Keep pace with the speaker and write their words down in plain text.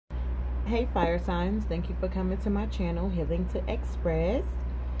Hey fire signs, thank you for coming to my channel, Healing to Express.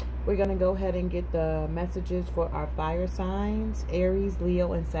 We're going to go ahead and get the messages for our fire signs, Aries,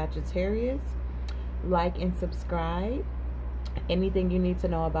 Leo, and Sagittarius. Like and subscribe. Anything you need to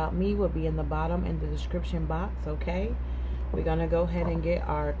know about me will be in the bottom in the description box, okay? We're going to go ahead and get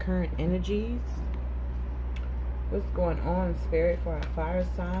our current energies. What's going on, Spirit, for our fire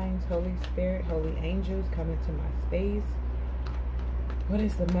signs? Holy Spirit, holy angels, come into my space. What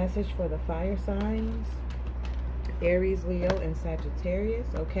is the message for the fire signs? Aries, Leo, and Sagittarius,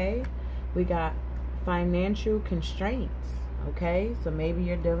 okay? We got financial constraints, okay? So maybe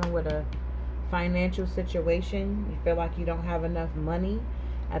you're dealing with a financial situation. You feel like you don't have enough money.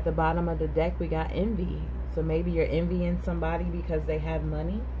 At the bottom of the deck, we got envy. So maybe you're envying somebody because they have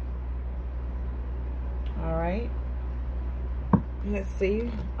money. All right. Let's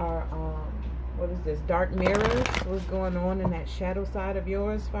see our what is this? Dark mirrors. What's going on in that shadow side of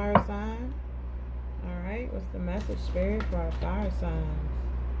yours, fire sign? All right. What's the message, Spirit, for our fire signs?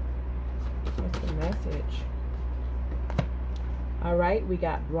 What's the message? All right. We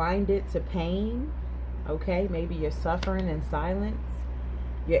got blinded to pain. Okay. Maybe you're suffering in silence.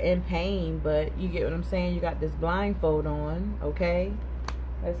 You're in pain, but you get what I'm saying? You got this blindfold on. Okay.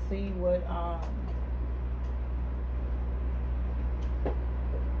 Let's see what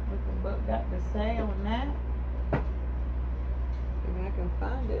the book got to say on that. If I can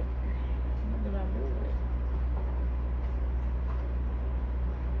find it. What did I do with it?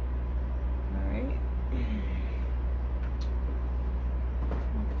 Alright.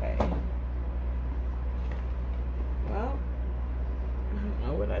 Okay. Well, I don't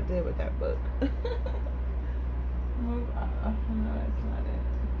know what I did with that book. No, that's not it.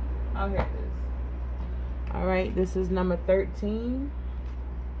 Oh, here it is. Alright, this is number 13.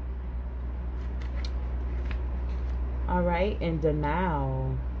 All right, in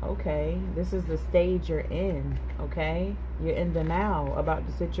denial. Okay, this is the stage you're in. Okay, you're in denial about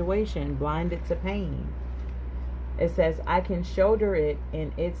the situation, blinded to pain. It says, I can shoulder it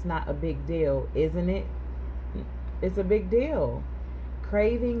and it's not a big deal, isn't it? It's a big deal.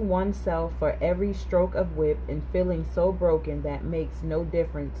 Craving oneself for every stroke of whip and feeling so broken that makes no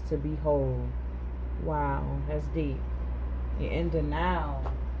difference to be whole. Wow, that's deep. You're in denial.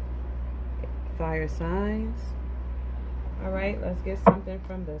 Fire signs. All right, let's get something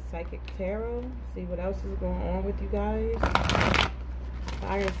from the Psychic Tarot. See what else is going on with you guys.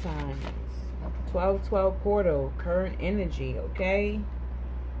 Fire signs. 12-12 portal. Current energy, okay?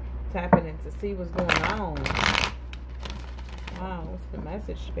 Tapping in to see what's going on. Wow, what's the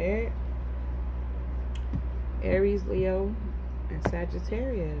message, Spirit? Aries, Leo, and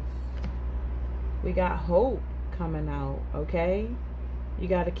Sagittarius. We got hope coming out, okay? You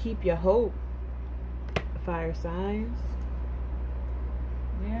got to keep your hope, fire signs.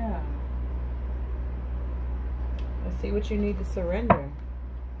 Yeah. Let's see what you need to surrender.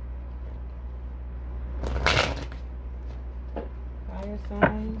 Fire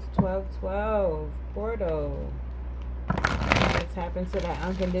signs, 12-12, portal. Let's tap into that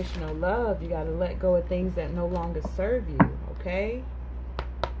unconditional love. You got to let go of things that no longer serve you, okay?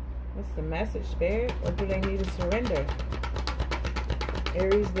 What's the message, Spirit? What do they need to surrender?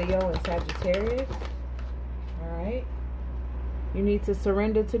 Aries, Leo, and Sagittarius. All right. You need to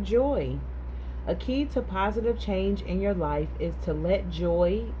surrender to joy. A key to positive change in your life is to let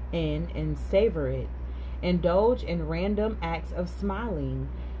joy in and savor it. Indulge in random acts of smiling.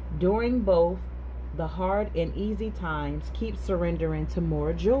 During both the hard and easy times, keep surrendering to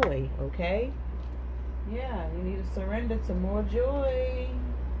more joy, okay? Yeah, you need to surrender to more joy,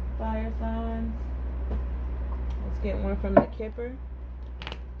 fire signs. Let's get one from the Kipper.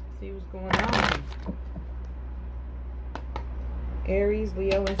 See what's going on. Aries,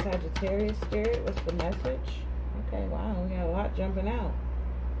 Leo, and Sagittarius, Spirit, what's the message? Okay, wow, we got a lot jumping out.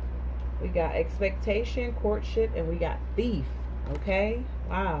 We got expectation, courtship, and we got thief, okay?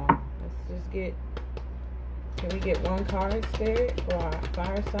 Wow, let's just get, can we get one card, Spirit, for our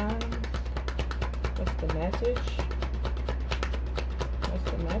fire signs? What's the message?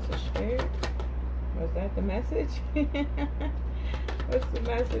 What's the message, Spirit? Was that the message? What's the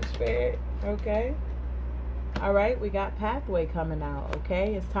message, Spirit? Okay. All right, we got pathway coming out,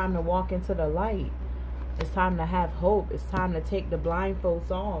 okay? It's time to walk into the light. It's time to have hope. It's time to take the blindfolds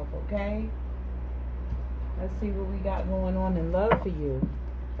off, okay? Let's see what we got going on in love for you.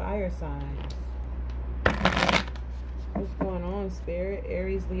 Fire signs. What's going on, Spirit?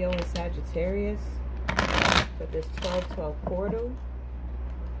 Aries, Leo, and Sagittarius for this 12-12 portal.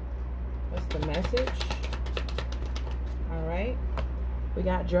 What's the message? All right. We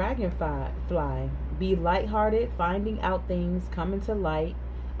got dragonfly. Be lighthearted, finding out things coming to light.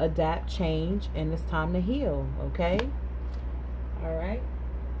 adapt, change, and it's time to heal, okay? All right.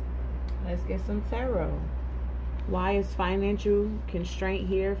 Let's get some tarot. Why is financial constraint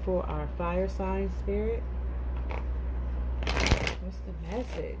here for our fire sign, Spirit? What's the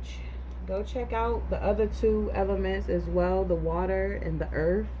message? Go check out the other two elements as well, the water and the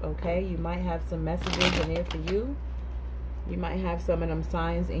earth, okay? You might have some messages in there for you. You might have some of them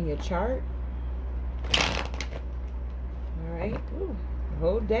signs in your chart. All right. Ooh, the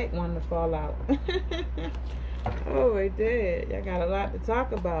whole deck wanted to fall out. Oh, it did. Y'all got a lot to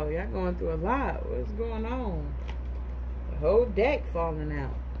talk about. Y'all going through a lot. What's going on? The whole deck falling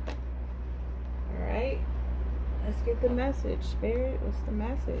out. All right. Let's get the message, Spirit. What's the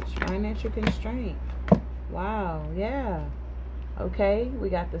message? Financial constraint. Wow. Yeah. Okay. We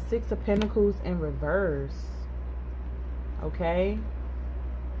got the Six of Pentacles in reverse. Okay.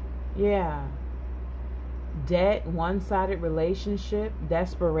 Yeah. Debt, one-sided relationship,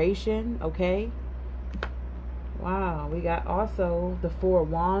 desperation. Okay. Wow. We got also the Four of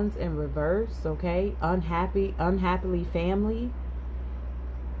Wands in reverse. Okay. Unhappily family.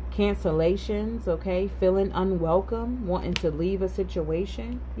 Cancellations, okay, feeling unwelcome, wanting to leave a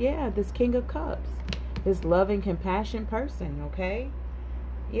situation. Yeah, this King of Cups, this loving, compassionate person, okay?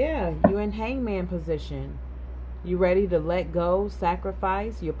 Yeah, you in hangman position. You ready to let go,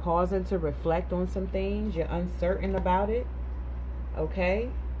 sacrifice. You're pausing to reflect on some things. You're uncertain about it, okay?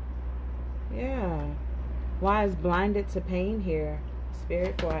 Yeah. Why is blinded to pain here,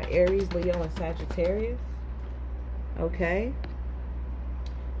 Spirit, for our Aries, Leo, and Sagittarius? Okay.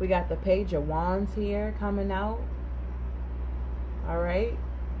 We got the Page of Wands here coming out. All right.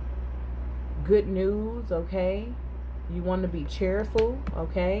 Good news, okay? You want to be cheerful,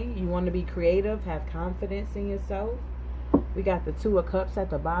 okay? You want to be creative, have confidence in yourself. We got the Two of Cups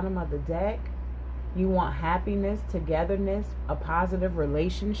at the bottom of the deck. You want happiness, togetherness, a positive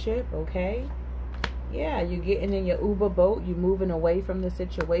relationship, okay? Yeah, you're getting in your Uber boat. You're moving away from the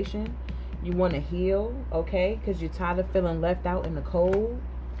situation. You want to heal, okay? Because you're tired of feeling left out in the cold.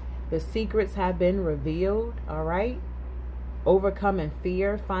 The secrets have been revealed, all right? Overcoming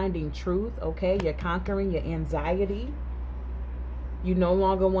fear, finding truth, okay? You're conquering your anxiety. You no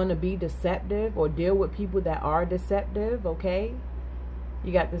longer want to be deceptive or deal with people that are deceptive, okay?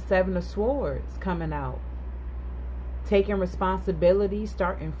 You got the Seven of Swords coming out. Taking responsibility,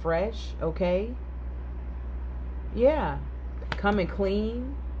 starting fresh, okay? Yeah. Coming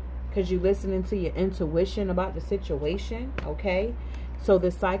clean because you're listening to your intuition about the situation, okay? So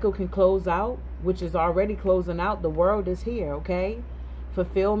the cycle can close out, which is already closing out. The world is here, okay?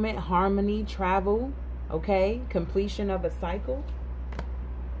 Fulfillment, harmony, travel, okay? Completion of a cycle.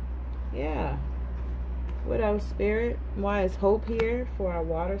 Yeah. What else, Spirit? Why is hope here for our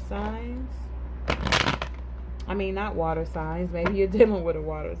water signs? I mean, not water signs. Maybe you're dealing with a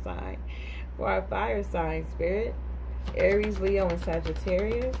water sign. For our fire signs, Spirit. Aries, Leo, and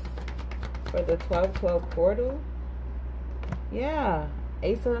Sagittarius. For the 12-12 portal. Yeah,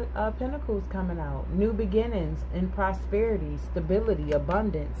 Ace of Pentacles coming out. New beginnings in prosperity, stability,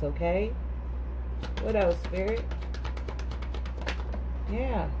 abundance, okay? What else, Spirit?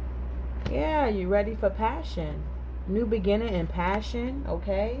 Yeah. Yeah, you ready for passion. New beginning in passion,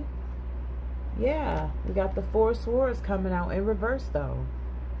 okay? Yeah, we got the Four Swords coming out in reverse, though.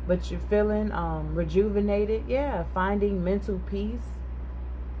 But you're feeling rejuvenated. Yeah, finding mental peace.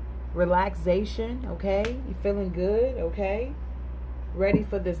 Relaxation, okay? You feeling good, okay? Ready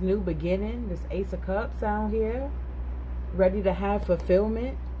for this new beginning, this Ace of Cups out here. Ready to have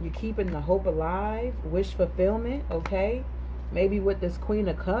fulfillment. You're keeping the hope alive. Wish fulfillment, okay? Maybe with this Queen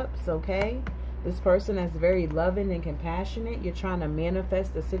of Cups, okay? This person that's very loving and compassionate. You're trying to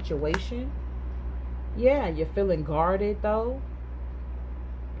manifest the situation. Yeah, you're feeling guarded, though.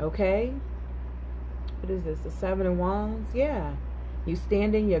 Okay? What is this? The Seven of Wands? Yeah. You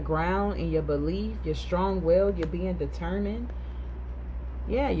standing your ground in your belief, your strong will, you're being determined.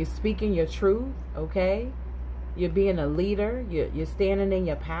 Yeah, you're speaking your truth, okay? You're being a leader. You're standing in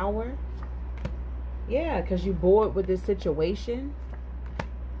your power. Yeah, because you're bored with this situation.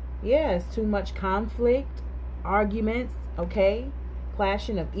 Yeah, it's too much conflict, arguments, okay?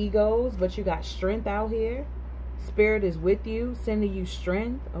 Clashing of egos, but you got strength out here. Spirit is with you, sending you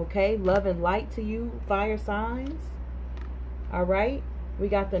strength, okay? Love and light to you, fire signs. All right, we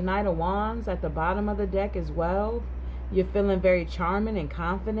got the Knight of Wands at the bottom of the deck as well. You're feeling very charming and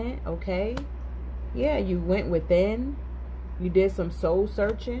confident, okay? Yeah, you went within. You did some soul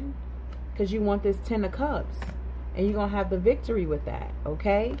searching because you want this Ten of Cups. And you're going to have the victory with that,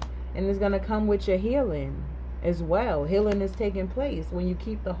 okay? And it's going to come with your healing as well. Healing is taking place when you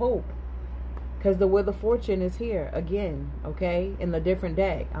keep the hope. Because the Wheel of Fortune is here again, okay? In a different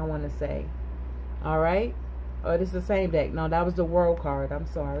deck, I want to say. All right? Oh, this is the same deck. No, that was the World card. I'm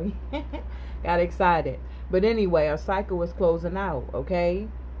sorry. Got excited. But anyway, our cycle is closing out, okay?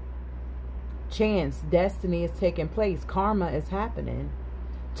 Chance, destiny is taking place. Karma is happening.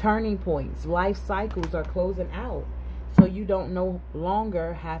 Turning points, life cycles are closing out. So you don't no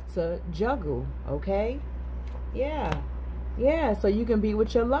longer have to juggle, okay? Yeah. Yeah, so you can be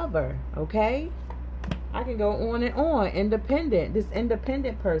with your lover, okay? I can go on and on. Independent, this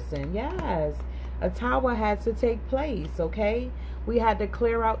independent person, yes. A tower had to take place, okay? We had to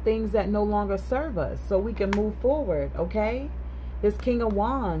clear out things that no longer serve us so we can move forward, okay? This King of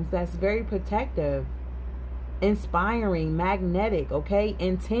Wands, that's very protective, inspiring, magnetic, okay?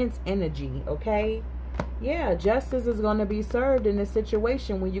 Intense energy, okay? Yeah, justice is going to be served in this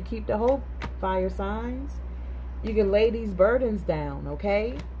situation when you keep the hope, fire signs. You can lay these burdens down,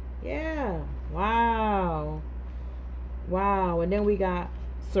 okay? Yeah. Wow. Wow. And then we got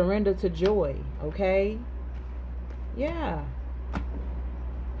surrender to joy, okay? Yeah.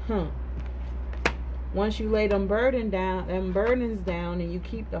 Once you lay them burdens down, and you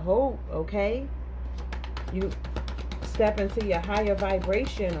keep the hope, okay? You step into your higher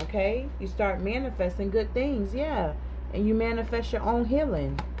vibration, okay? You start manifesting good things, yeah. And you manifest your own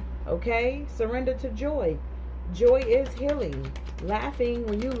healing, okay? Surrender to joy. Joy is healing. Laughing,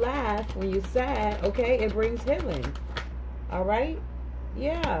 when you laugh, when you're sad, okay, it brings healing. All right?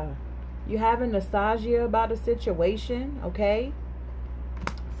 Yeah. You having nostalgia about a situation, okay?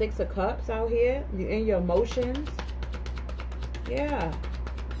 6 of Cups out here. You're in your emotions. Yeah.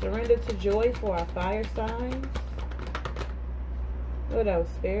 Surrender to joy for our fire signs. What else,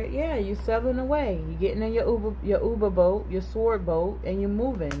 Spirit? Yeah, you sailing away. You're getting in your Uber boat, your sword boat, and you're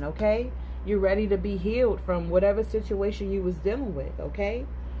moving, okay? You're ready to be healed from whatever situation you was dealing with, okay?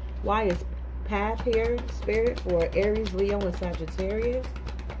 Why is path here, Spirit, for Aries, Leo, and Sagittarius?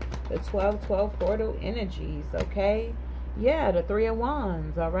 The 12-12 portal energies, okay? Yeah, the 3 of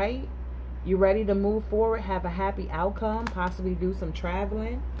Wands, all right? You ready to move forward, have a happy outcome, possibly do some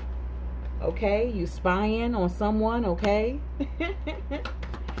traveling, okay? You spying on someone, okay?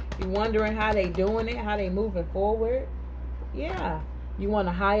 You wondering how they doing it, how they moving forward. Yeah. You want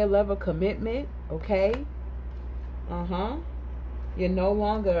a higher level commitment, okay? You're no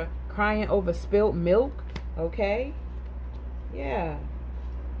longer crying over spilt milk, okay? Yeah.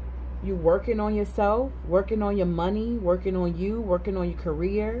 You working on yourself, working on your money, working on you, working on your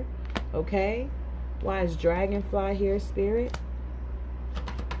career, okay? Why is Dragonfly here, Spirit?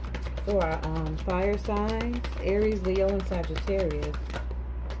 For our fire signs, Aries, Leo, and Sagittarius.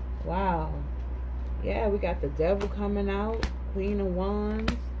 Wow. Yeah, we got the Devil coming out. Queen of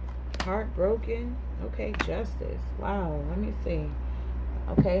Wands, heartbroken. Okay, Justice. Wow, let me see.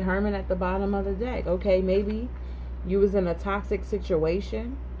 Okay, Hermit at the bottom of the deck. Okay, maybe you was in a toxic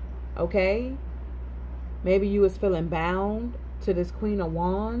situation. Okay, maybe you was feeling bound to this Queen of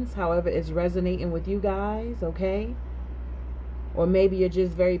Wands. However, it's resonating with you guys. Okay, or maybe you're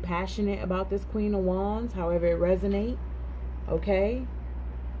just very passionate about this Queen of Wands. However, it resonates. Okay.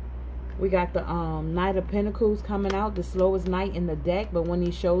 We got the Knight of Pentacles coming out, the slowest knight in the deck, but when he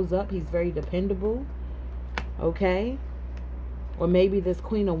shows up, he's very dependable. Okay? Or maybe this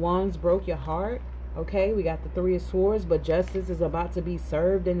Queen of Wands broke your heart. Okay? We got the 3 of Swords, but justice is about to be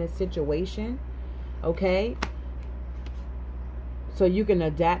served in this situation. Okay? So you can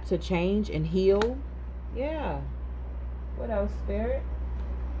adapt to change and heal. Yeah. What else, Spirit?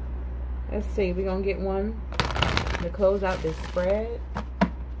 Let's see. We're going to get one to close out this spread.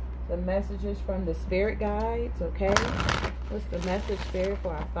 The messages from the spirit guides, okay? What's the message, Spirit, for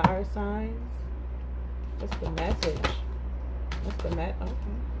our fire signs? What's the message? What's the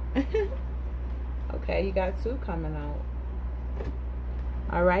okay. Okay, you got 2 coming out.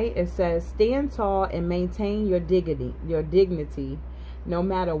 All right, it says, stand tall and maintain your dignity, no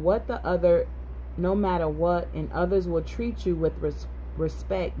matter what and others will treat you with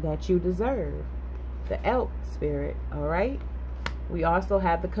respect that you deserve. The Elk, Spirit, all right? We also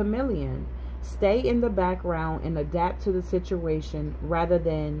have the Chameleon. Stay in the background and adapt to the situation rather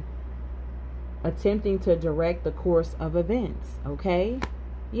than attempting to direct the course of events. Okay?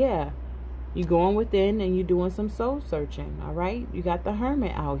 Yeah. You're going within and you're doing some soul searching. All right? You got the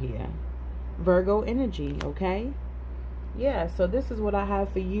Hermit out here. Virgo energy. Okay? Yeah. So this is what I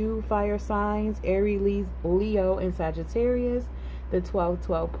have for you, fire signs, Aries, Leo, and Sagittarius. The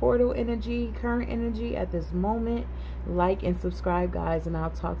 12-12 portal energy, current energy at this moment. Like and subscribe, guys, and I'll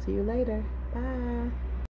talk to you later. Bye.